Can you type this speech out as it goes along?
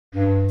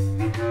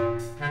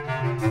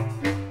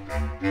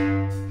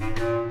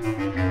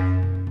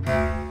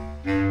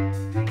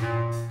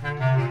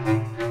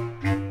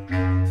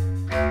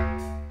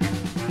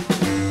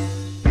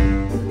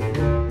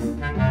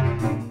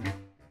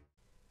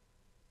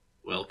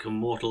Welcome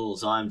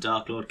mortals, I'm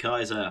Darklord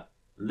Kaiser.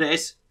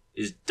 This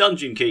is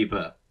Dungeon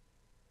Keeper.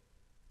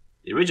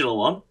 The original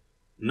one,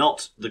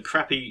 not the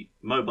crappy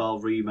mobile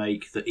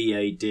remake that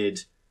EA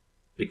did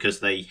because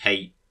they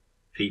hate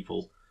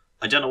people.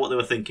 I don't know what they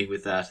were thinking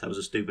with that, that was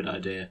a stupid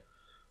idea.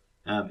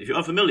 If you're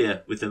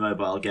unfamiliar with the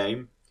mobile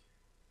game,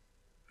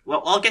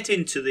 well, I'll get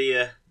into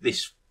the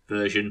this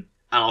version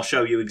and I'll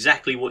show you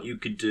exactly what you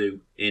could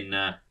do in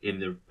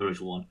the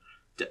original one.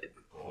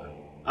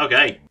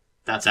 Okay,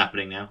 that's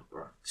happening now.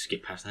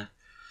 Skip past that.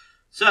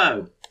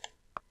 So,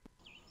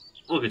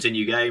 we'll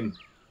continue game.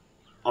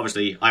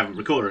 Obviously, I haven't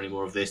recorded any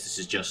more of this. This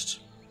is just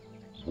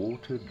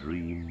Water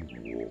Dream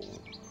War.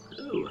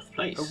 Oh, a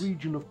place. A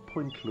region of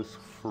pointless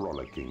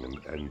frolicking and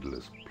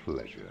endless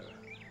pleasure.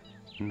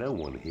 No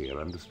one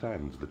here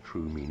understands the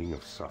true meaning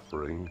of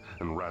suffering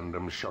and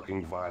random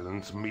shocking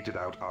violence meted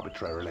out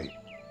arbitrarily.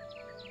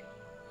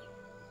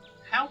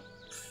 How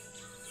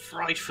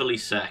frightfully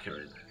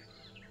saccharine.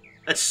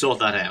 Let's sort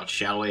that out,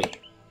 shall we?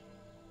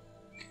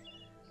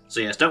 So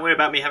yes, don't worry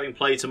about me having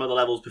played some other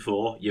levels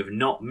before. You've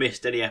not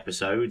missed any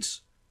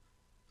episodes.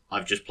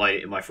 I've just played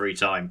it in my free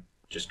time,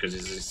 just because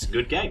it's a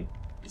good game.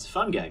 It's a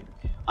fun game.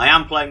 I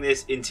am playing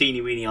this in teeny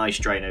weeny eye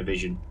strainer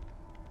vision.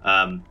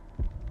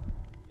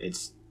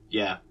 It's,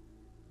 yeah,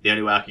 the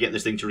only way I could get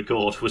this thing to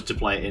record was to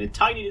play it in a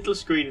tiny little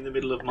screen in the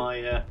middle of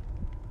my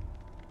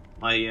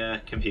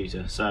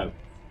computer. So,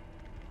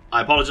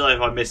 I apologise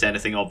if I miss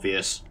anything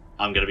obvious.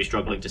 I'm going to be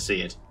struggling to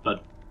see it,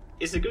 but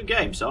it's a good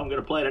game, so I'm going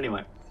to play it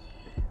anyway.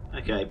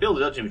 Okay, build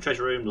a dungeon with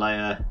treasure room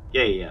layer.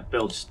 Yeah,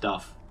 build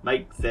stuff.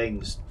 Make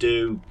things.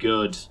 Do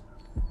good.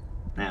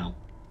 Now,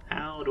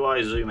 how do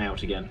I zoom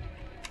out again?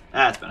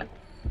 That's better.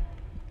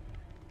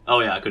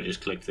 Oh yeah, I could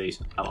just click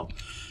these. Come on.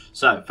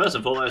 So, first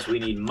and foremost, we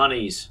need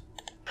monies.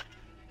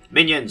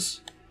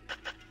 Minions.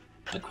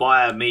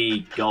 Acquire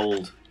me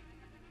gold.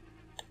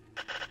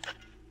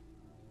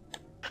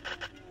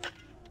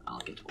 I'll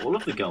get all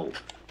of the gold.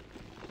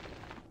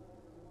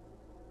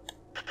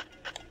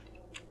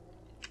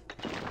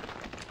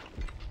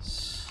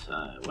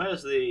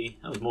 Where's the...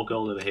 Oh, there's more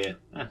gold over here.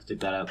 Let's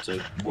dig that out too.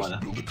 You must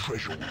build a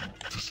treasure room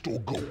to store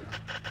gold.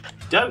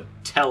 Don't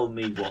tell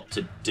me what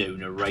to do,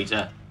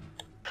 narrator.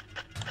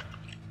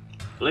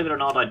 Believe it or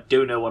not, I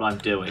do know what I'm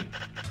doing.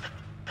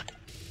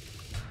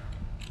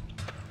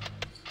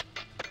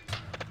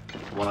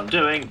 What I'm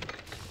doing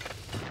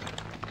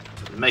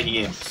is making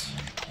imps.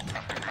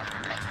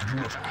 You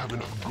must have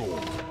enough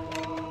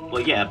gold.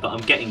 Well, yeah, but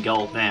I'm getting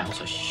gold now,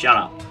 so shut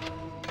up.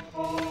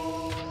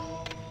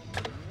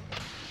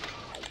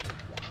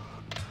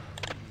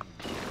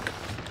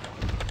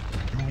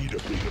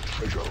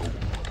 Treasure room.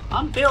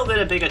 I'm building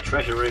a bigger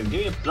treasure room.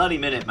 Give me a bloody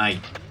minute, mate.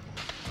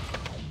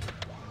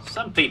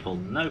 Some people,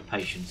 no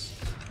patience.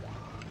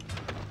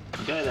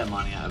 Okay, they're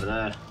mining out over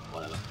there.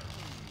 Whatever.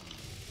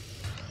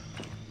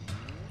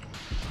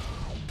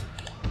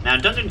 Now,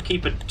 in Dungeon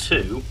Keeper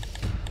 2,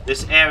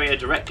 this area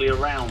directly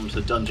around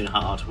the dungeon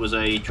heart was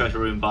a treasure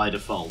room by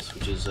default,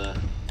 which is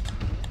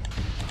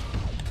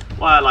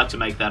why I like to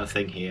make that a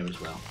thing here as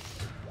well.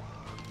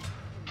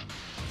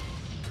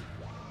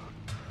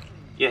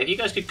 Yeah, if you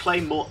guys could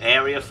claim more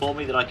area for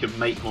me, then I could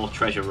make more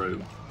treasure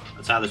room.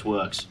 That's how this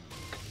works.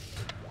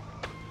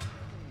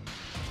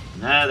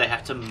 No, they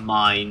have to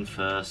mine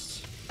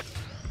first.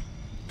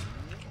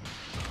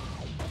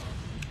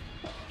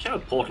 Should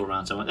have a portal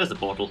around somewhere. There's the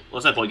portal.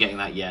 Well, there's no point getting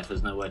that yet.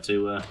 There's nowhere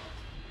to...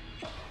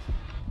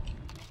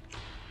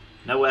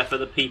 nowhere for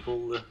the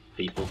people,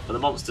 for the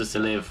monsters to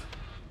live.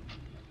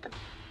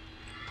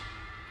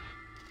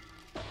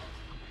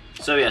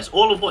 So yes,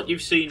 all of what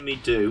you've seen me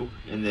do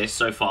in this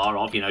so far,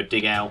 of, you know,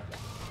 dig out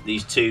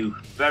these two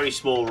very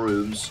small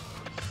rooms.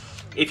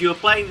 If you were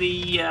playing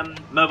the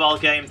mobile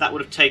game, that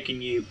would have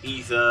taken you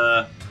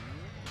either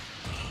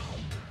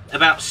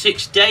about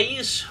 6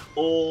 days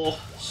or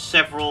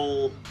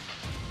several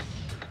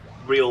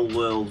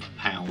real-world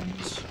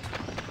pounds.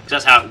 Because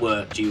that's how it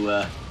worked.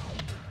 You,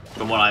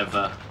 from what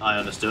I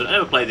understood, I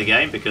never played the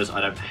game because I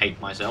don't hate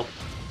myself.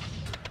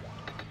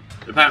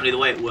 But apparently, the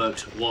way it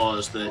worked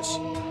was that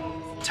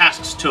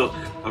tasks took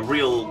a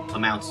real world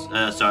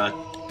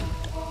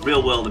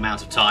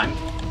amount of time,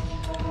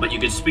 but you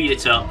could speed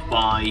it up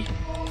by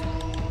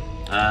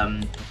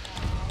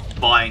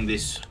buying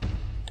this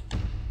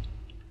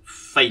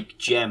fake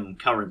gem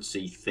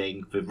currency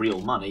thing for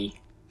real money,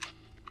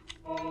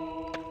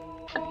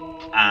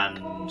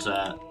 and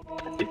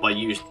if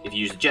you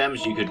use the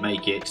gems, you could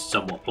make it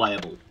somewhat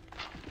playable.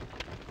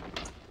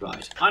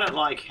 Right, I don't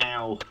like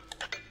how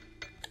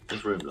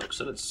this room looks,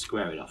 so let's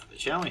square it off a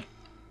bit, shall we?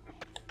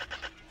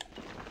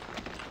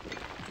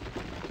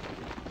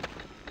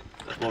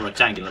 More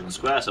rectangular than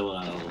square, so we'll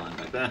add a little line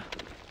back there.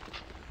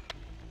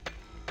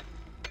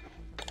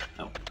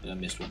 Oh, I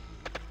missed one.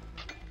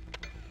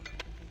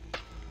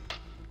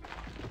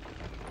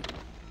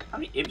 How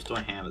many imps do I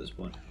have at this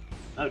point?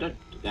 Oh, don't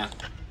do that.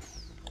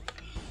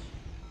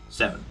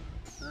 7.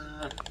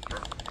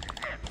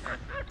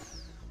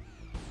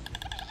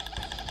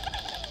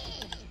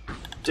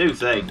 Do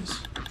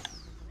things.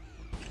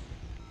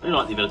 I really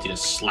like the ability to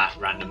slap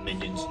random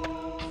minions.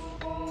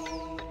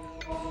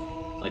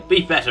 Like,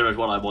 be better at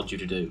what I want you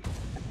to do.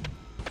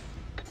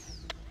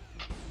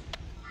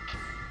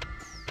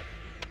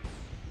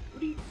 What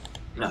do you...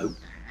 No.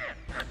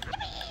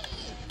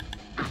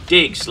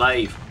 Dig,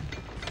 slave.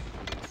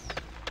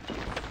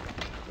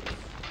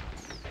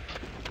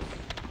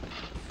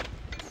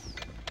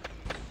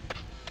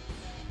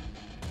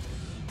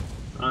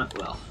 Right,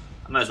 well,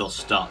 I may as well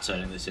start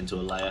turning this into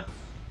a layer.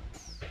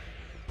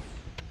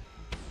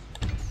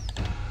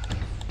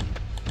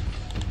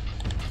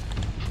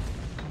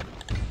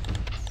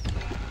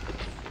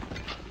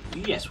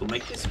 Yes, we'll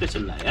make this bit a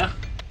layer.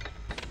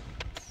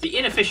 The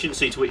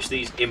inefficiency to which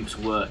these imps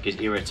work is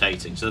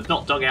irritating. So they've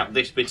not dug out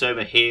this bit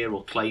over here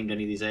or claimed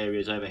any of these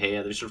areas over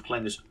here. They've sort of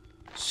claimed this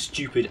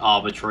stupid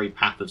arbitrary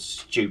path of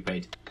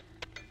stupid.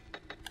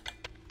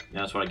 Yeah,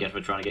 that's what I get for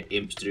trying to get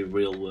imps to do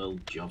real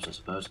world jobs, I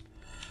suppose.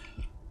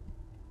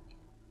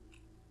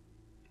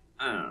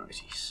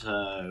 Alrighty,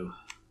 so...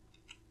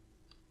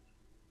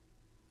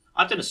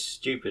 I've done a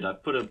stupid.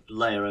 I've put a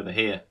layer over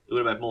here. It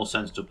would have made more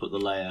sense to put the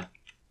layer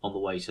on the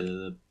way to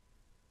the...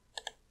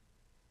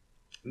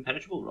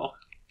 Impenetrable rock?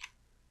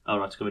 Oh,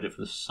 right, to come at it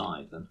from the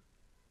side then.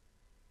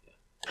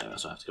 Yeah,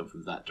 so I have to come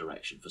from that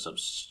direction for some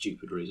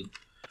stupid reason.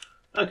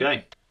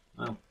 Okay,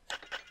 well.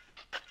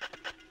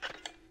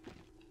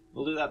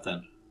 We'll do that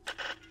then.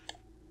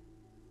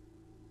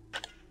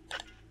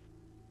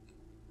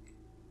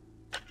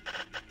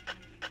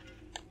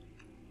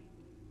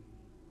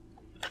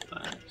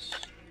 Thanks.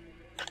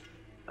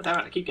 Oh, damn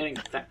it, I keep getting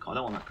that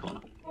corner. I don't want that corner.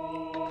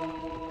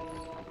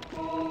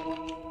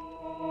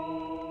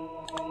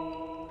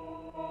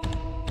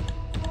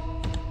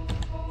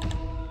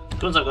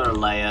 Once I've got a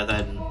layer,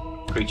 then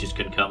creatures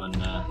can come and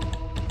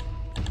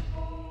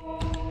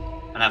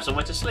have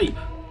somewhere to sleep.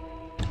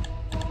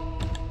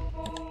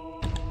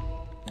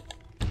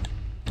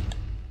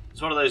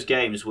 It's one of those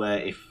games where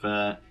if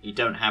you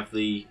don't have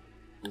the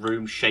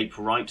room shape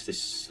right,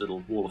 this little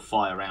wall of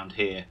fire around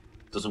here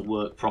doesn't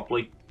work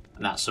properly,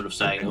 and that's sort of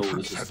saying, "Oh,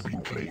 this is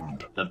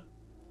the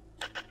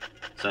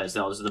this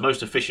is the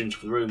most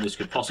efficient room this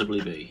could possibly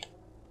be."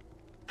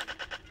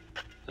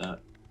 So,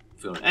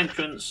 we've got an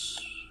entrance.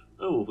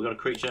 Oh, we got a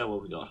creature. What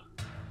have we got?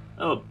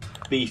 Oh,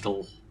 a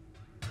beetle.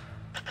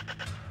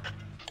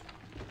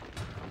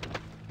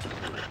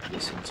 Make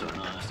this into a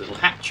nice little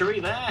hatchery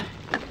there.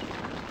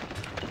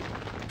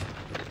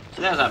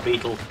 So there's our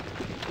beetle.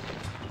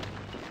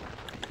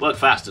 Work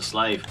faster,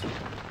 slave.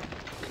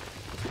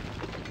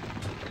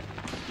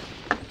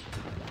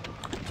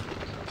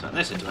 Turn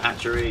this into a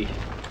hatchery.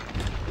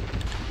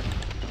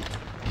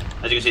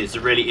 As you can see, it's a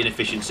really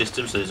inefficient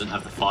system, so it doesn't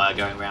have the fire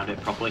going around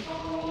it properly.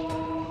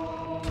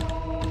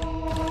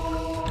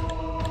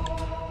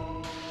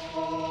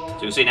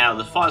 So you can see now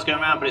the fire's going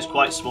around, but it's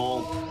quite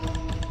small.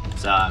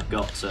 So I've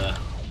got to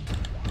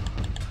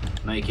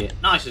make it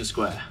nice and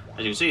square. As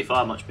you can see, the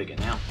fire much bigger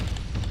now.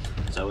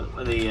 So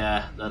with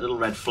the little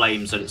red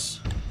flames at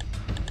its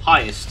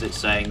highest, it's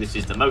saying this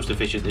is the most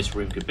efficient this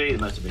room could be. The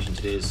most efficient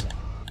it is,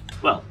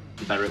 well,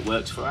 the better it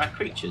works for our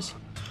creatures.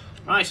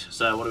 Right,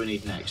 so what do we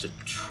need next? A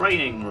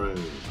training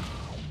room.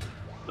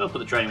 We'll put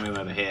the training room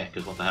over here,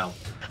 because what the hell.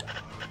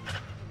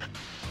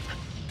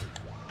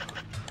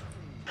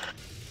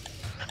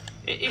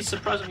 It is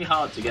surprisingly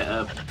hard to get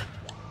a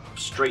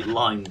straight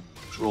line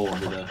drawn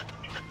with a...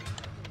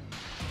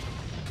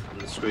 when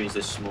the screen's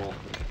this small.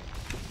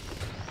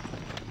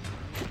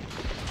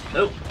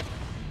 Oh!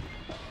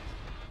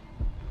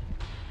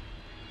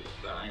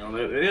 Hang on a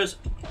minute, it is.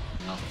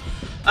 No.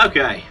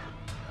 Okay.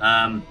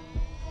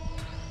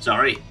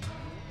 Sorry.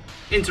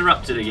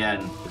 Interrupted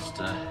again. Just,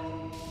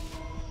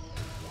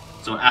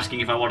 someone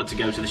asking if I wanted to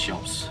go to the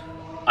shops.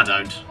 I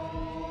don't.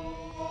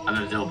 And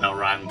then the doorbell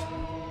rang.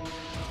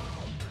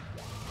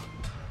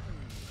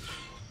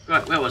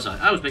 Right, where was I?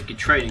 I was making a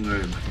training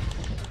room.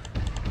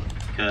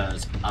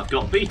 Because I've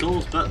got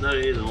beetles, but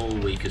they're all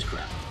weak as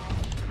crap.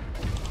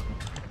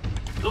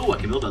 Oh, I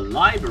can build a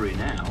library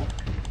now.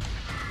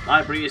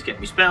 Libraries get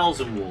me spells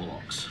and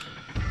warlocks.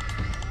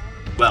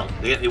 Well,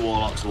 they get me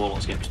warlocks, the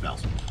warlocks get me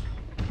spells.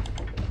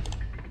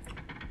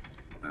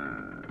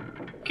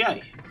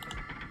 Okay.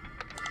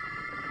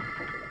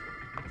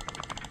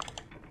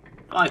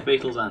 5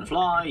 beetles and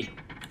fly.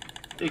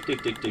 Dig,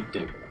 dig, dig, dig,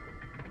 dig.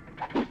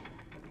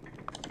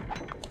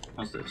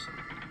 What's this?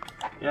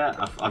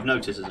 Yeah, I've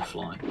noticed there's a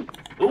fly.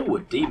 Oh, a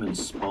demon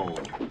spawn.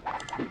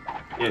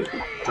 You,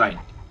 train.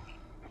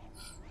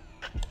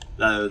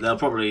 Though they'll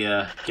probably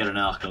get an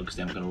Archon because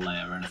they haven't got a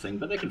layer or anything,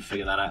 but they can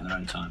figure that out in their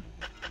own time.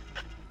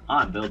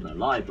 I'm building a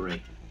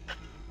library.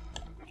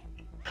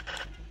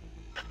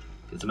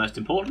 Because the most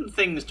important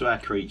things to our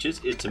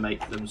creatures is to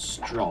make them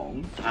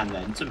strong and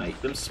then to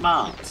make them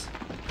smart.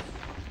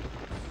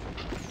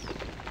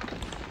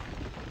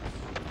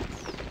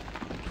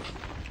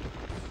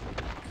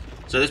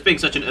 So this being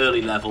such an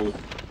early level,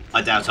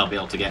 I doubt I'll be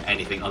able to get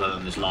anything other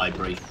than this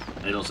library.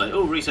 And it'll say,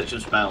 oh, research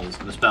some spells.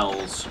 And the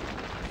spells,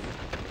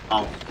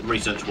 I'll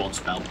research one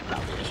spell,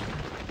 that'll be it.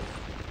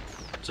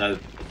 So,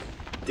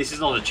 this is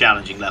not a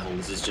challenging level,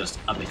 this is just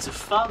a bit of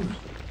fun.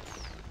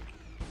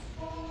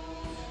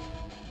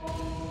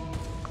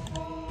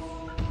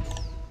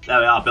 There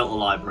we are, built a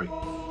library.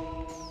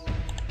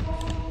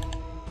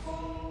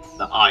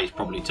 The eye's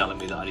probably telling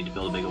me that I need to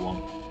build a bigger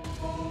one.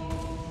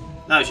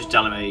 No, it's just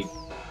telling me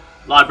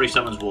library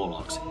summons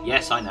warlocks.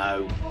 Yes, I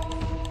know.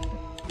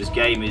 This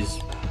game is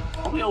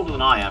probably older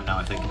than I am now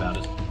I think about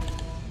it.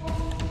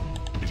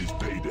 It is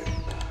payday.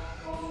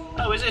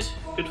 Oh, is it?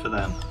 Good for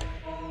them.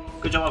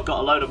 Good job I've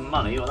got a load of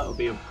money, or that would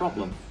be a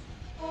problem.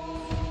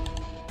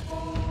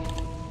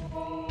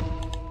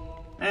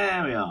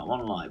 There we are,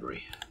 one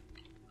library.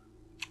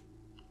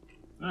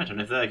 Right,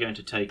 and if they're going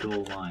to take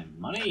all my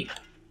money,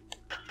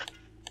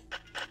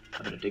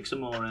 I better dig some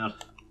more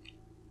out.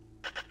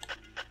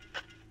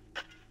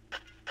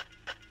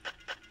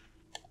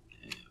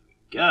 There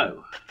we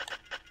go.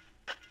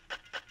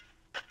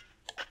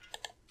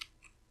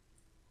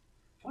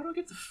 Why do I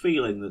get the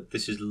feeling that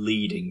this is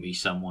leading me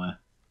somewhere?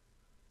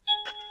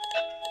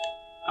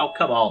 Oh,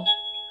 come on.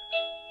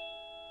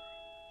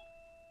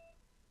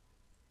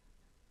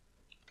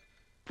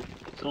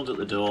 Someone's at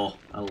the door.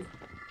 Oh,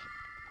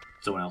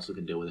 someone else who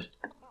can deal with it.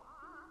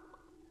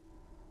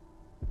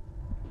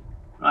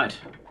 Right.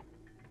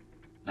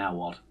 Now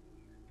what?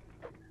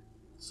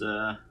 It's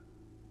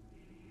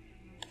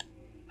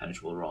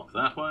penetrable rock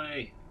that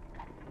way.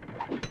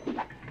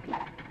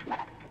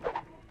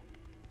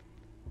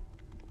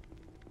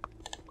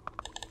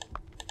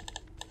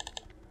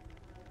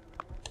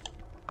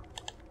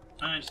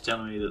 And it's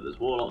telling me that there's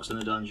warlocks in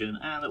the dungeon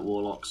and that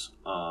warlocks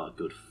are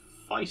good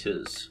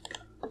fighters.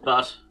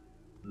 But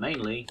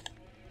mainly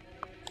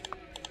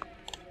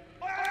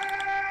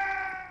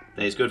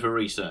they're good for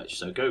research,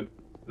 so go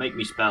make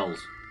me spells.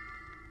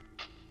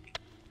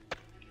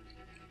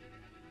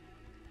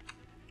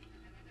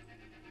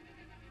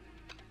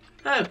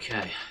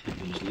 Okay, we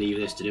can just leave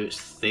this to do its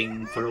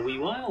thing for a wee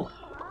while.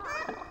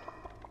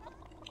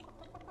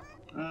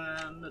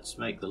 And let's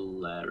make the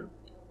lair a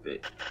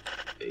bit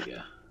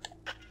bigger.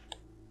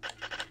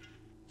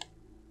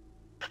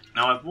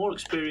 Now, I've more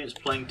experience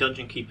playing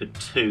Dungeon Keeper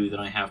 2 than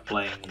I have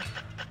playing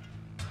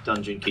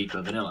Dungeon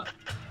Keeper Vanilla.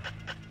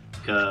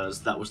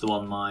 Because that was the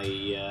one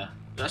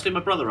actually my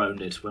brother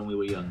owned it when we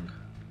were young.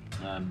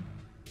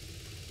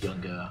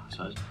 Younger, I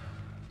suppose.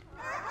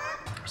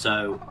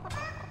 So,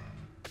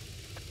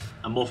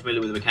 I'm more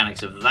familiar with the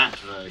mechanics of that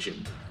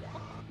version.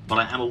 But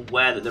I am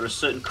aware that there are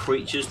certain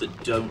creatures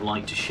that don't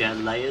like to share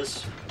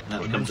layers. And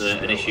that becomes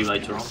an issue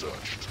later on.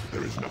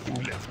 There is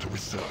nothing left to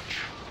research.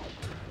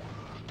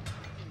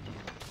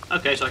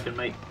 Okay, so I can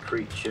make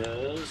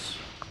creatures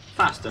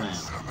faster now.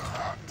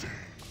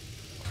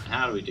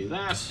 How do we do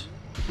that?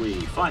 We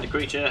find a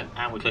creature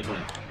and we click on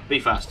it. Be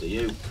faster,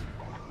 you.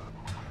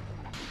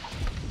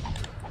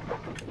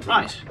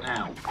 Right,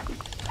 now.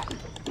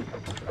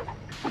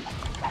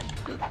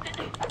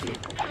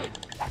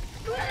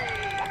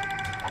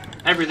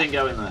 Everything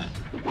go in there.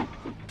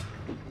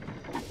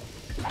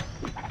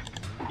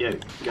 You,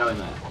 go in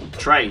there.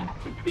 Train.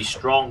 Be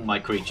strong, my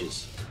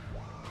creatures.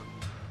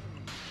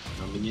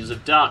 Minions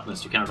of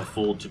darkness, you cannot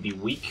afford to be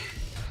weak.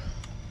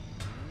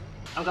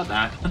 I got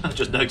that. I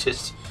just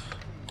noticed.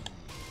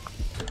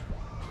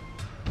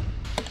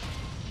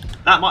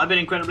 That might have been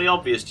incredibly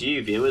obvious to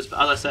you viewers, but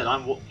as I said,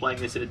 I'm playing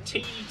this in a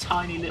teeny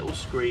tiny little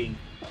screen.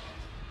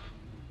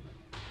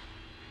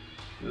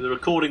 The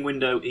recording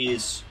window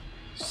is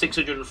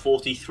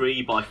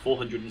 643 by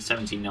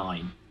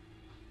 479.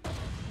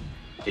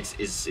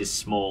 It's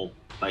small,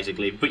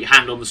 basically. If you put your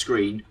hand on the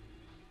screen,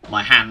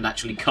 my hand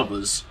actually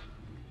covers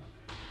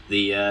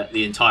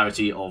the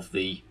entirety of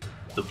the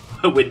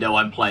window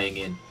I'm playing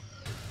in.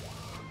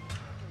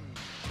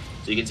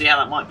 So you can see how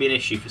that might be an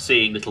issue for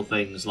seeing little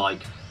things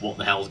like what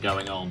the hell's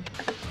going on.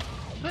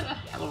 Where the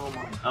hell are all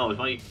my... Oh, is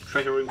my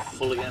treasure room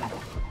full again?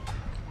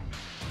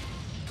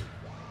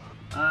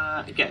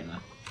 Getting there.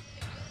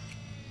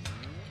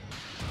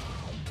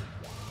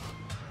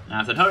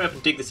 Now if they'd hurry up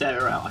and dig this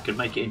area out, I could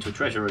make it into a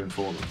treasure room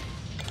for them.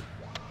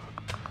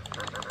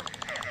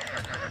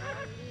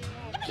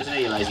 Listen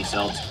here, you lazy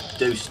sods.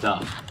 Do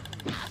stuff.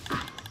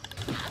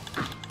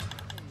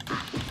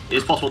 It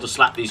is possible to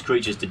slap these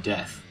creatures to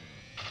death.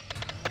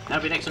 Now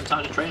would be an excellent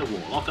time to train a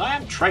warlock. I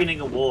am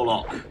training a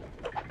warlock. There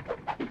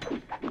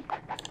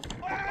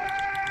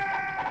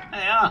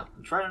they are.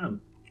 I'm training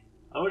them.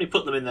 I already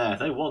put them in there. If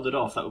they wandered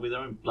off, that would be their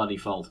own bloody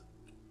fault.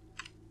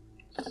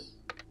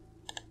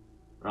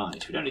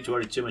 Right, we don't need to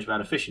worry too much about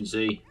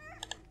efficiency.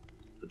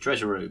 The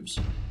treasure rooms.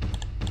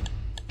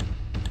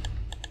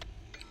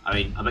 I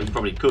mean, I bet you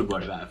probably could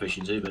worry about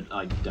efficiency, but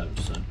I don't,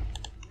 so...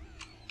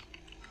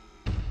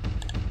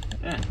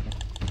 Yeah.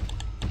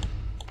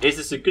 Is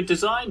this a good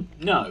design?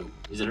 No.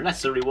 Is it a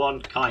necessary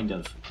one? Kind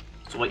of.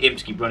 So my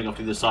imps keep running off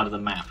to the side of the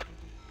map.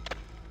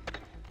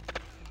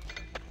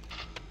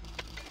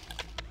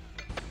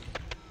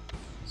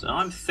 So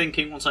I'm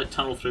thinking once I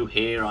tunnel through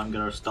here, I'm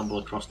going to stumble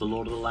across the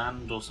Lord of the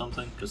Land or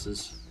something, because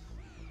there's...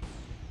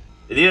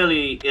 In the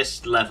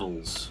earliest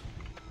levels,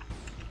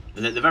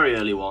 in the very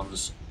early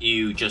ones,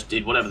 you just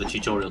did whatever the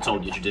tutorial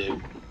told you to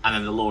do, and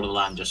then the Lord of the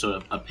Land just sort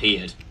of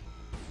appeared.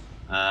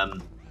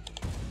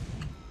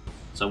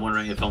 So I'm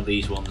wondering if on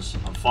these ones,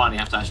 I finally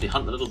have to actually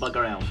hunt the little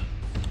bugger out.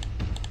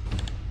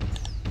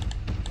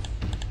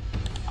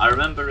 I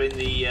remember in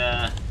the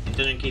in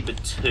Dungeon Keeper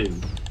 2,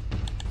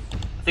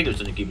 I think it was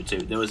Dungeon Keeper 2,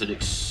 there was an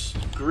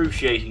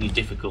excruciatingly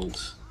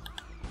difficult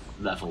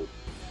level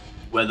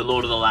where the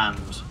Lord of the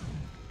Land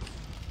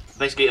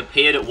basically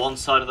appeared at one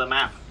side of the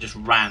map, just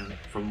ran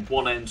from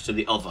one end to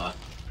the other,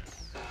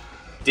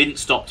 didn't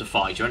stop to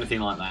fight or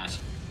anything like that,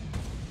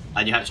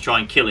 and you had to try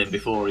and kill him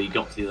before he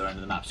got to the other end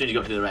of the map. As soon as you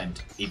got to the other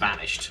end, he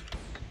vanished,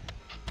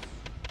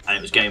 and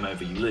it was game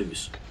over, you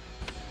lose.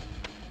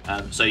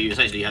 So you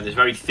essentially have this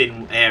very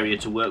thin area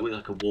to work with,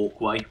 like a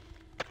walkway,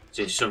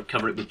 so you sort of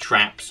cover it with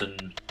traps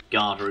and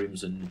guard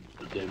rooms and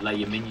lay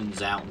your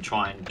minions out and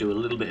try and do a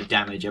little bit of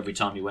damage every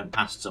time you went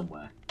past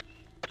somewhere.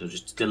 So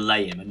just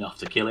delay him enough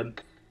to kill him.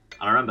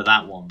 And I remember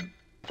that one,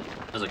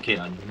 as a kid,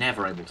 I was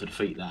never able to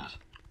defeat that.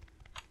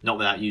 Not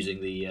without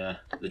using the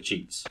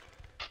cheats.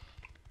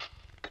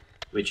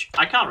 Which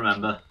I can't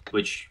remember,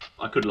 which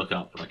I could look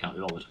up, but I can't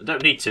be bothered. I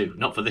don't need to,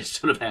 not for this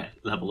sort of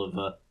level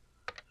of...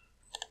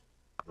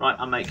 Right,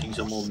 I'm making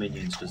some more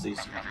minions, because these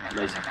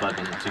lazy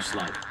buggers are too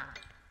slow.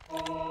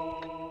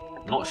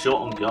 I'm not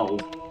short on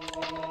gold.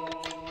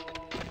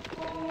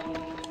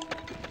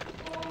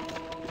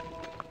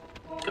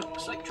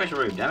 It's like treasure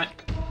room, damn it.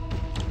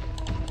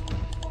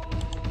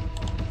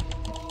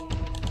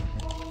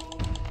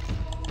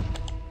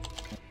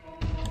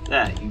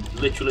 There, you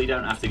literally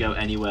don't have to go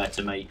anywhere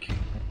to make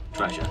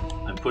treasure.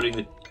 I'm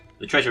putting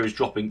the treasure is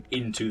dropping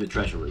into the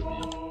treasure room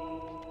now.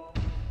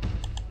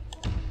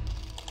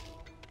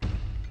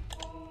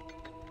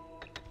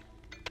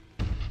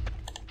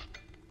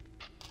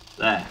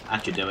 There,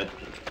 that should do it.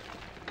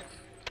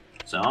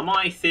 So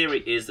my theory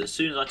is that as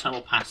soon as I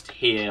tunnel past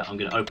here, I'm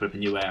going to open up a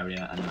new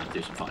area and then I have to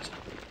do some fighting.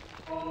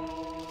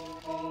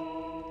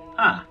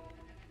 Ah.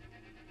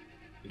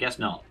 I guess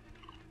not.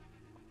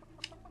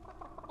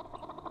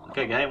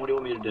 Okay, game, what do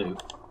you want me to do?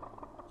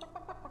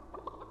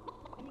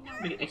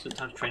 Excellent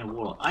time to train a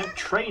warlock. I'm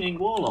training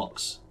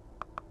warlocks!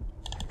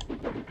 Oh,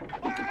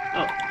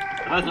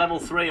 they're both level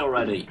 3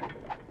 already.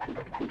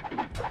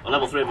 Well,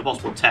 level 3 of a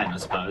possible 10, I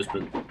suppose,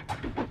 but...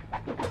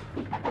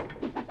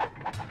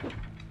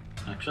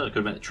 Actually, I could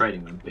have made the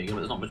trading room bigger, but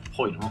there's not much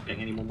point. I'm not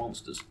getting any more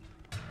monsters.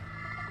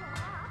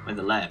 Made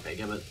the lair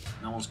bigger, but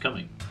no one's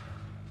coming.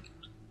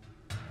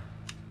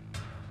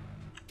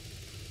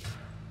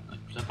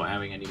 There's no point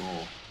having any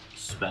more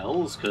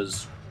spells,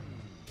 because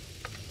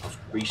I've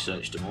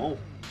researched them all.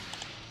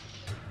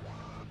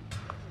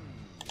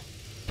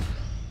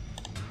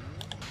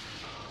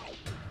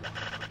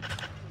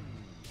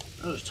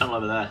 Oh, there's a tunnel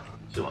over there.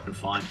 See what I can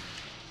find.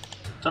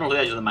 Tunnel to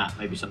the edge of the map.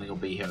 Maybe something will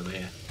be here over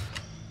here.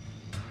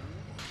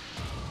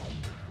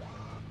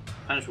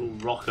 Penetrable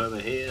rock over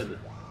here. But...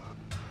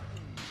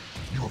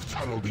 You have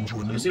tunneled into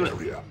a new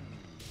area.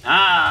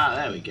 Ah,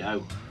 there we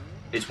go.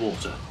 It's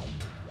water.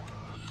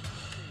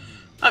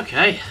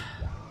 Okay.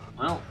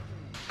 Well.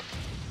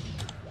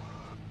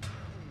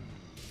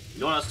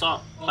 You want to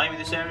start playing with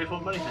this area for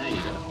me, buddy? There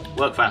you go.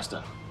 Work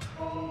faster.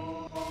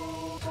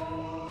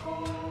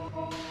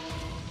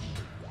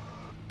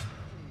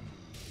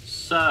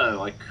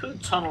 So, I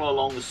could tunnel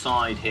along the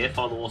side here,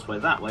 follow the waterway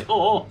that way,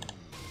 or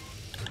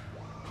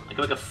I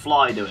can make a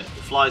fly do it.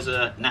 The flies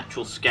are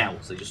natural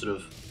scouts. They just sort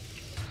of...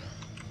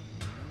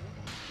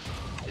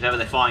 If ever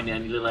they find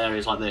any little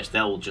areas like this,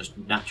 they'll just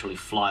naturally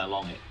fly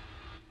along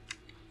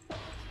it.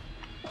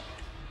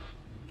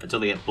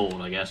 Until they get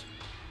bored, I guess.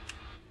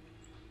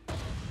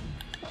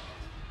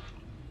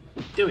 What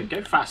are you doing?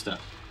 Go faster.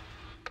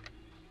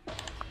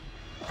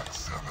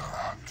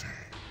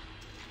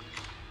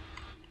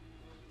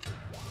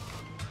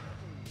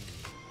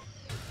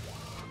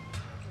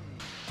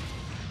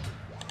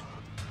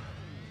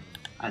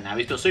 And now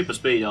he's got super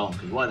speed on,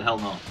 because why the hell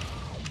not?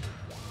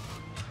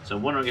 So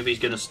I'm wondering if he's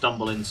going to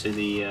stumble into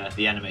the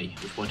enemy,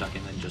 at which point I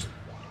can then just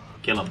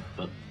kill him,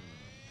 but...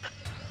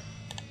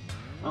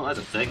 Well, that's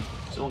a thing.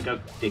 Someone go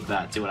dig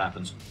that, see what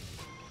happens.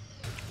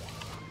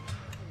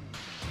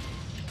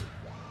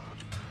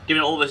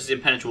 Given all this is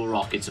impenetrable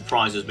rock, it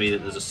surprises me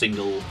that there's a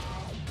single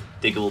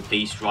diggable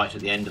piece right at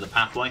the end of the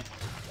pathway.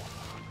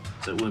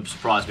 So it wouldn't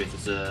surprise me if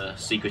there's a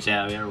secret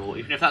area, or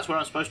even if that's where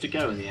I'm supposed to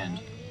go in the end.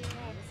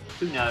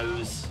 Who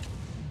knows?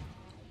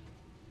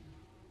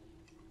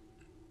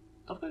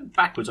 Stop going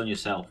backwards on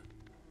yourself.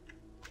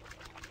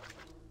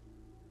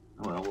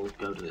 Oh well, we'll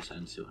go to this end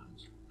and see what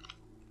happens.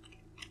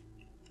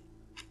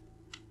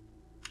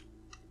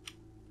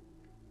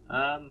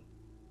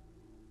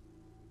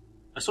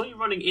 I saw you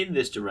running in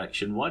this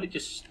direction. Why did you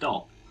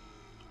stop?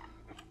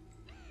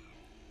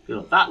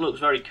 Look, that looks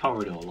very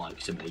corridor-like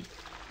to me.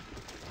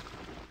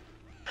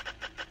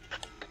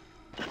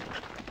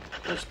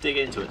 Let's dig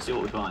into it, see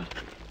what we find.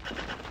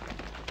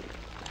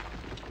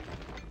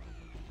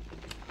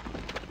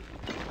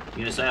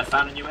 You gonna say I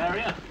found a new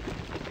area?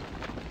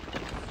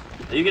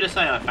 Are you gonna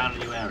say I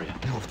found a new area?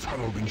 You have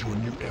tunneled into a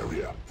new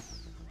area.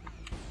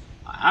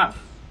 I have.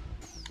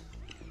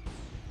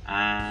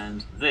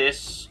 And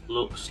this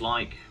looks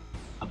like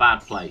a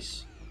bad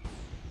place.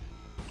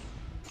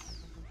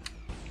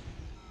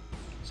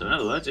 So in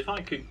other words, if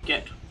I could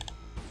get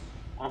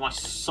one of my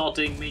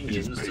sodding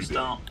minions to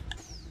start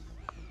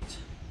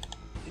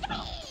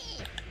Oh.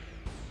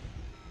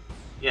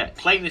 Yeah,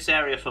 claim this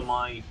area for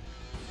my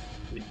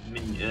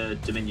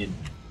dominion.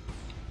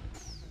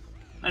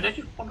 No, don't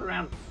just wander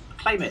around.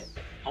 Claim it.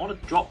 I want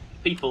to drop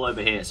people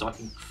over here so I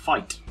can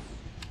fight.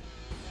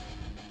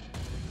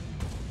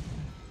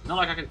 It's not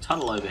like I can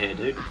tunnel over here,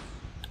 dude.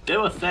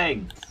 Do a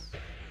thing.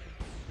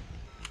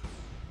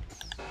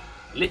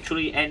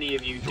 Literally any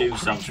of you do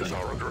something.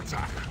 Are under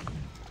attack.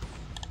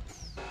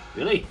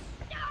 Really?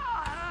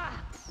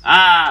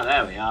 Ah,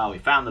 there we are. We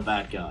found the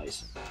bad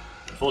guys.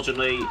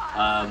 Unfortunately,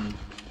 I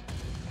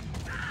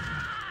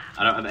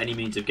don't have any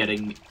means of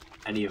getting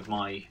any of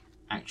my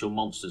actual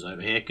monsters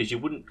over here because you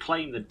wouldn't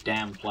claim the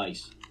damn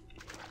place.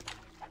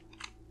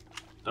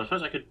 But I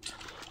suppose I could.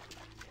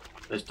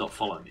 They stop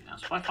following me now.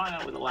 So if I find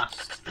out where the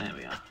last, there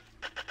we are.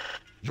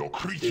 Your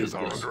creatures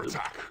are under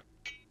attack.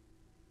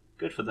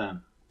 Good for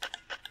them.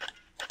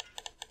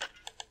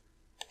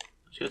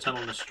 Let's go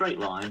tunnel in a straight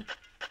line.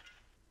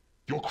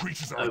 Your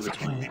creatures are Over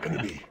attacking the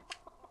enemy.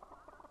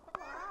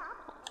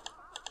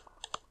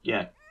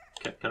 Yeah,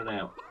 cut it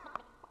out.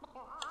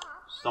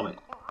 Stop it.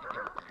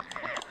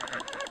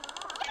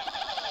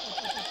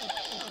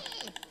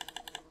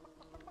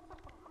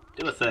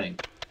 Do a thing.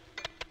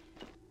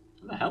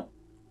 What the hell?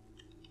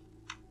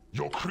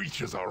 Your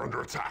creatures are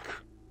under attack.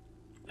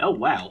 Oh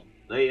wow,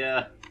 they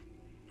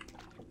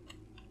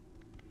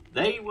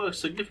were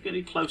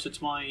significantly closer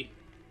to me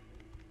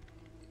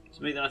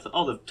than I thought.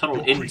 Oh, they've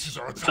tunneled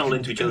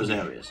into each other's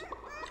areas.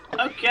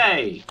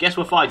 Okay, guess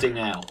we're fighting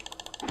now.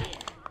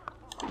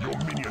 Your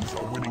minions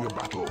are winning a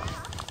battle.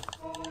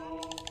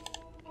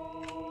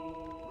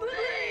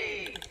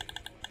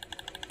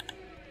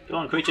 Come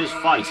on, creatures,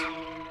 fight.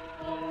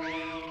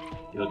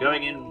 You're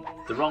going in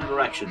the wrong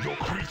direction. Your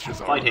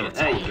creatures are Fight here. under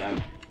There attack. you go.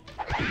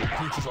 Your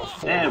creatures are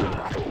There we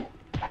falling.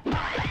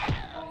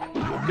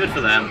 go. Good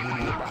for them.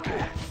 Winning a battle.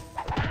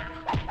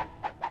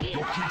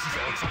 Your creatures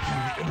are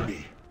attacking the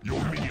enemy.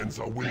 Your minions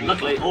are winning.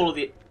 Luckily, all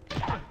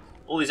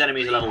these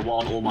enemies are level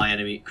 1. All my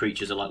enemy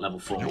creatures are like level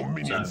 4. Your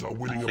minions So are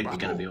winning I a think we're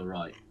going to be battle. all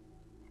right.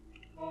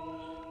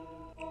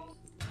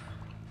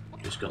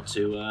 Just got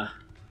to.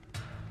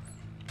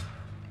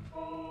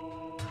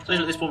 So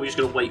at this point, we're just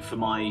going to wait for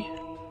my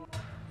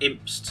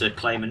imps to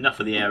claim enough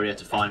of the area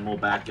to find more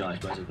bad guys,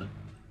 basically.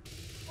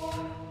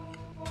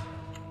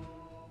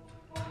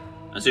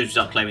 As soon as we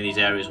start claiming these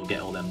areas, we'll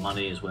get all their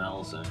money as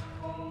well. So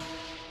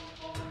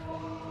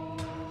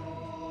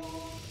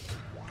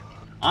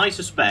I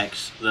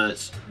suspect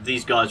that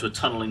these guys were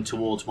tunneling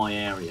towards my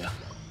area.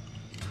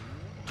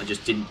 I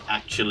just didn't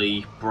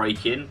actually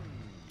break in,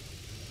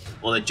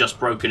 or they'd just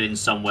broken in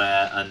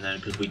somewhere, and then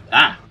because we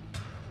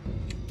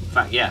in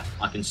fact, yeah,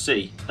 I can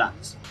see that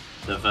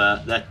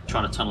they're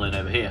trying to tunnel in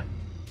over here.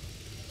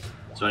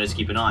 So I need to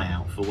keep an eye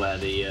out for where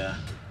the.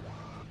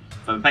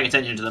 If I've been paying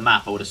attention to the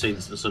map, I would have seen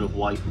this sort of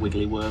white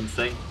wiggly worm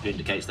thing, which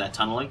indicates they're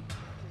tunneling.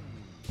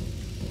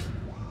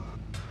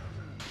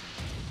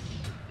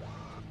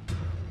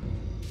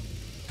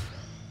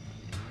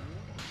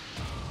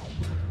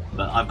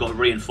 But I've got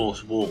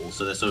reinforced walls,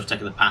 so they're sort of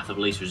taking the path of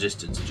least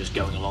resistance and just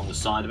going along the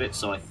side of it.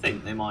 So I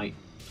think they might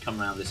come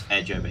around this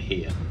edge over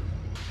here.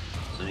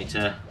 So I need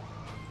to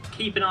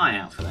keep an eye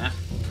out for that.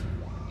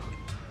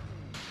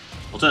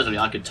 Alternatively,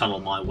 I could tunnel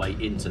my way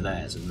into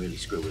theirs and really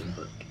screw in,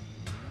 but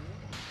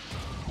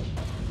I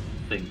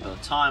think by the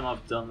time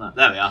I've done that...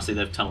 There we are, see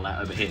they've tunneled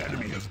out over here. The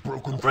enemy has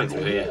broken Break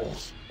through through your here.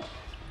 walls.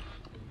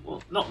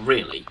 Well, not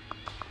really.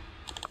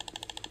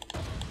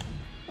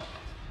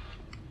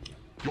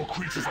 Your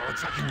creatures are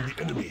attacking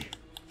the enemy.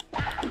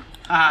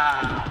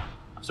 Ah!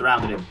 I've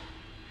surrounded him.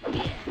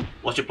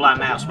 What's your plan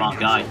now, smart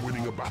Minions guy? are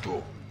winning a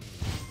battle.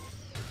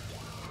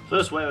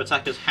 First wave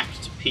attackers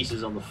hacked to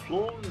pieces on the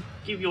floor and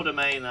give your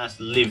domain that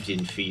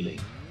lived-in feeling.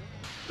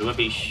 It won't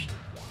be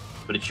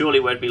but it surely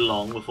won't be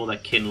long before their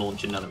kin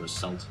launch another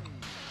assault.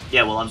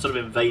 Yeah, well, I'm sort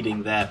of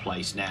invading their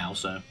place now,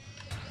 so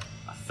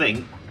I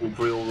think we'll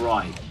be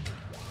alright.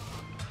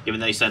 Given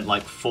they sent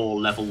like 4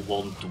 level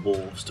 1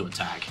 dwarves to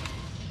attack.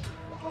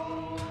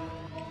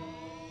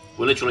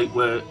 We're literally,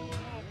 we're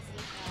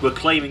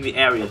claiming the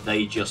area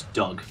they just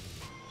dug.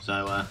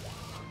 So,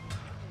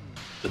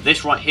 but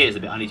this right here is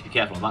the bit I need to be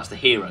careful of. That's the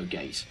hero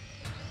gate.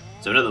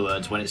 So in other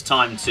words, when it's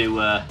time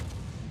to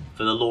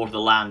for the Lord of the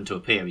Land to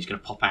appear, he's going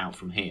to pop out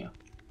from here.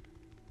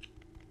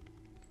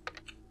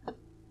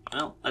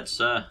 Well, let's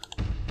we'll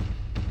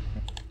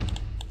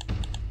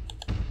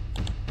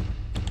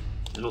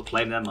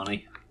claim their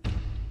money.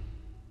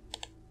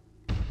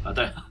 I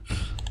don't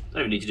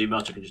even need to do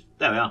much. I can just,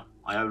 there we are.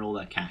 I own all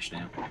their cash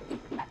now.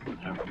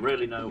 I don't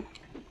really know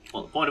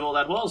what the point of all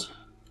that was.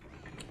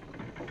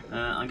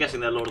 I'm guessing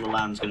their Lord of the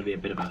Land's going to be a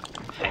bit of a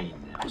pain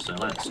now, so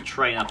let's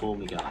train up all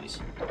the guys.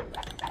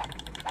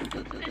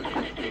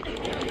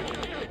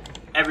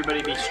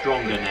 Everybody be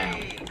stronger now.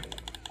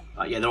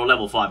 Yeah, they're all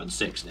level 5 and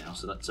 6 now,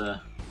 so that's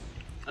that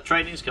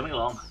training's coming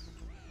along.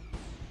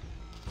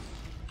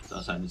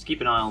 So I need to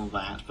keep an eye on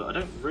that, but I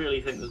don't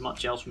really think there's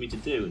much else for me to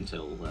do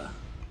until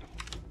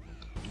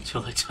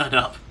they turn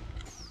up.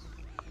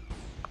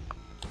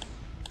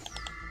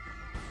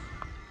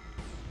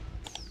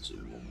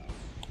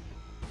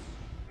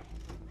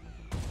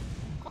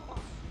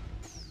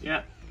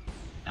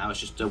 Now it's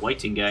just a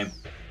waiting game.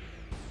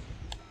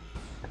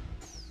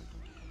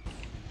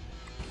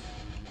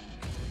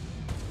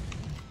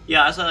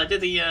 Yeah, as I did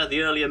the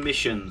earlier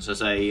missions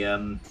as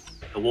a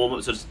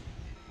warm-up. So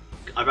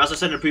as I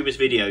said in a previous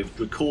video,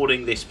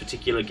 recording this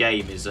particular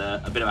game is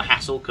a bit of a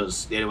hassle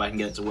because the only way I can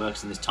get it to work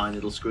is in this tiny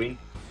little screen.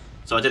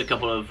 So I did a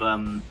couple of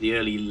the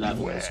early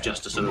levels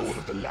just to sort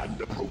of. The land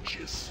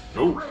approaches.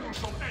 Oh.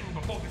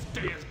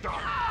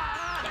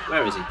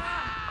 Where is he?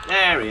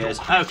 There he is.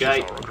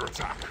 Okay.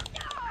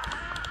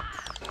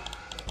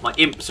 My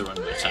imps are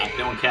under attack.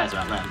 No one cares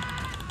about them.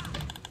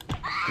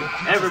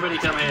 Everybody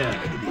come here.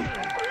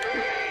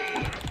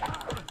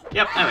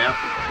 Yep, there we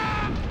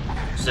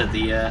are. So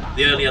the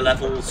earlier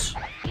levels,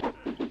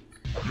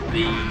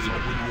 the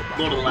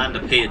Lord of the Land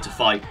appeared to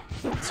fight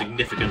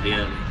significantly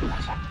earlier than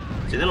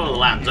that. See, the Lord of the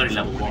Land's only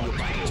level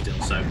 1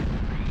 still, so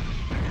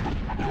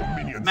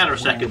matter of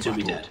seconds he'll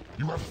be dead.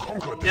 You have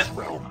conquered Yep, this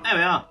realm. there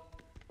we are.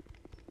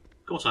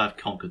 Of course I have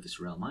conquered this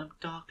realm. I'm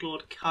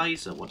Darklord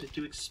Kaiser. What did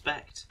you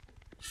expect?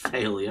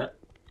 Failure?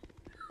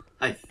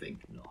 I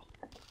think not.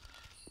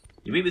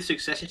 You meet with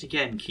success yet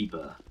again,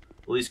 Keeper.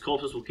 All these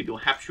corpses will keep your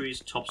hatcheries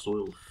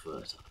topsoil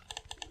fertile.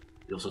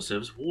 They also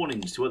serve as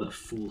warnings to other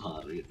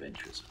foolhardy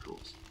adventurers, of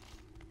course.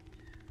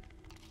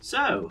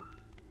 So,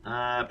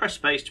 press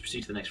space to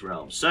proceed to the next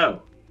realm.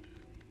 So,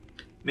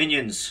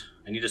 minions,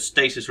 I need a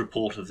status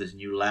report of this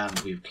new land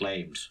we've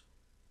claimed.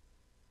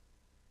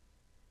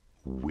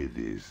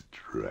 Withers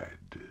Dread.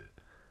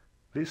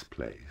 This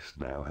place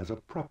now has a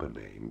proper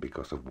name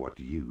because of what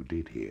you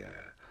did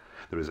here.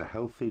 There is a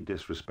healthy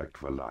disrespect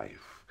for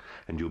life,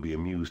 and you'll be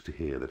amused to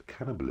hear that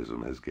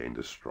cannibalism has gained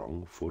a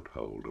strong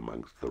foothold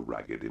amongst the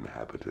ragged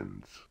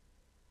inhabitants.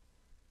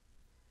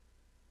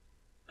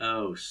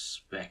 Oh,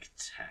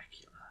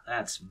 spectacular.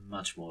 That's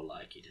much more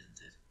like it, isn't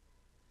it?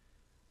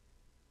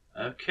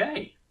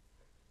 Okay.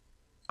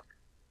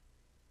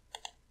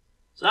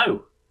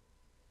 So,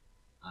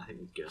 I think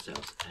we give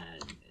ourselves a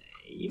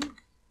name.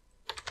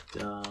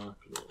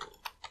 Darklord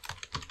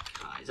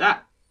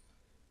Kaiser.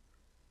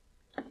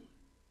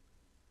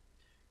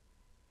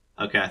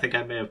 Okay, I think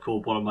I may have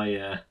called one of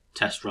my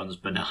test runs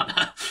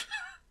Banana.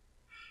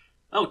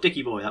 Oh,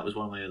 Dicky Boy, that was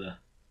one of my other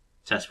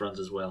test runs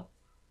as well.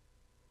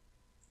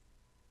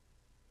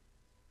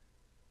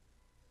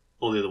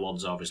 All the other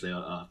ones, obviously,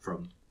 are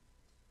from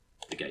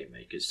the game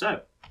makers.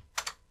 So,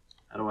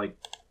 how do I...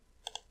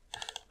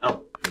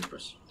 Oh, let's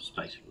press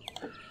space.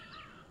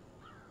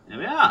 There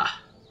we are.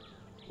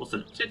 What's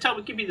the... Tell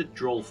me, give me the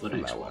drawl for the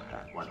next one.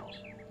 Why not?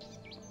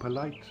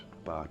 Polite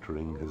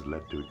bartering has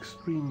led to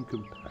extreme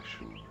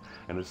compassion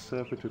and a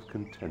surfeit of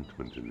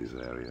contentment in this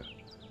area.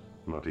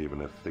 Not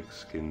even a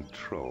thick-skinned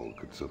troll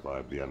could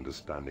survive the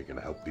understanding and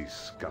help these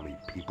scummy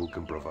people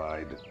can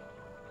provide.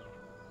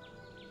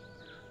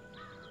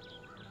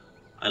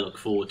 I look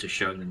forward to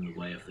showing them the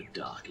way of the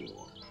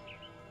Darklord.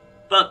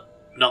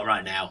 But not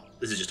right now.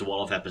 This is just a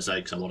one-off episode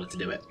because I wanted to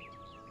do it.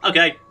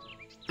 Okay,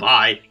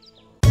 bye.